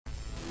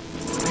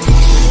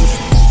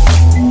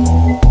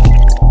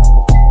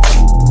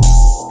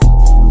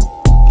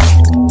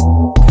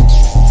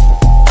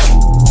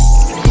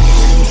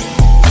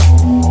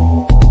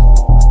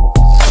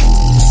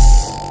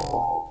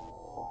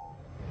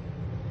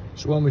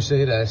So when we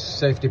see this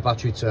safety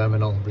battery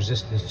terminal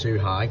resistance too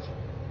high,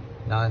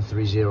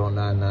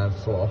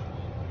 930994,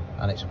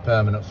 and it's a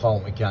permanent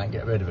fault, we can't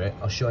get rid of it,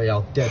 I'll show you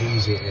how dead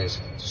easy it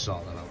is to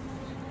sort that out.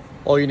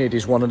 All you need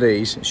is one of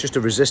these. It's just a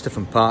resistor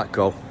from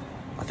Partco.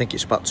 I think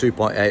it's about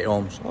 2.8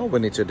 ohms. All we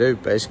need to do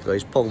basically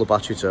is pull the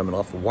battery terminal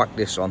off, whack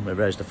this on,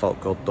 erase the fault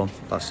code, done.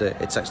 That's it.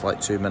 It takes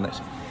like 2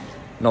 minutes.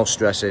 No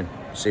stressing,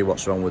 see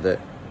what's wrong with it,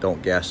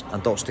 don't guess,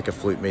 and don't stick a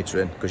flute meter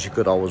in, because you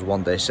could always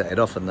one day set it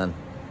off and then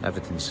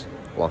everything's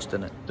lost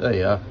in it. There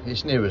you are,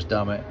 it's near as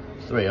damn it,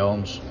 3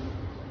 ohms.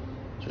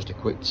 Just a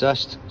quick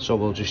test, so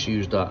we'll just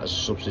use that as a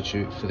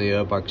substitute for the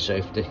airbag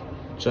safety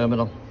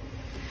terminal.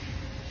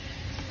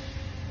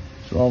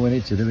 So all we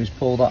need to do is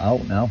pull that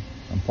out now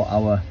and put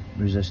our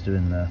resistor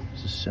in there.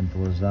 It's as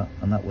simple as that,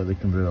 and that way we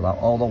can rule out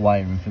all the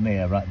wiring from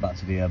here right back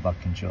to the airbag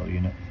control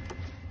unit.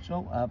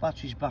 So our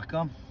battery's back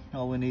on.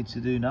 All we need to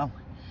do now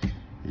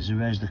is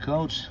erase the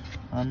codes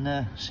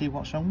and see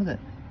what's wrong with it.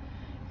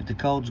 If the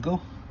codes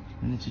go,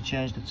 we need to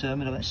change the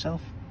terminal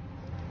itself.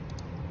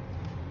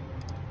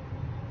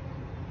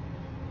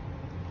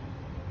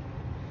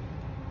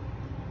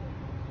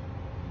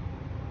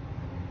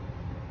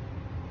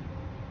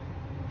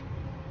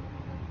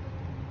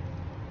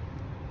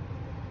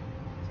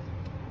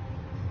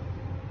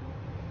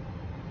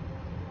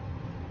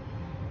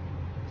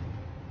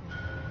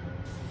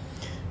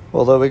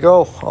 Well, there we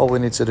go. All we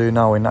need to do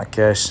now in that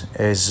case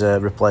is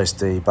replace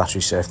the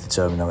battery safety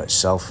terminal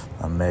itself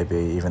and maybe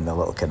even the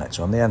little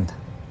connector on the end.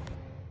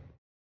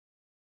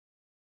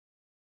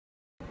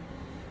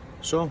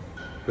 So,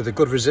 with a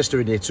good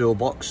resistor in your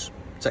toolbox,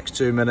 takes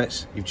 2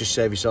 minutes, you've just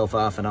saved yourself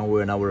half an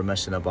hour of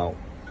messing about.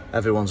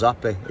 Everyone's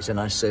happy. It's a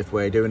nice safe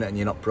way of doing it, and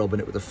you're not probing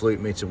it with a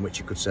flute meter in which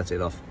you could set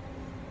it off.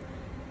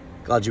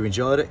 Glad you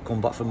enjoyed it.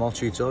 Come back for more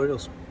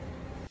tutorials.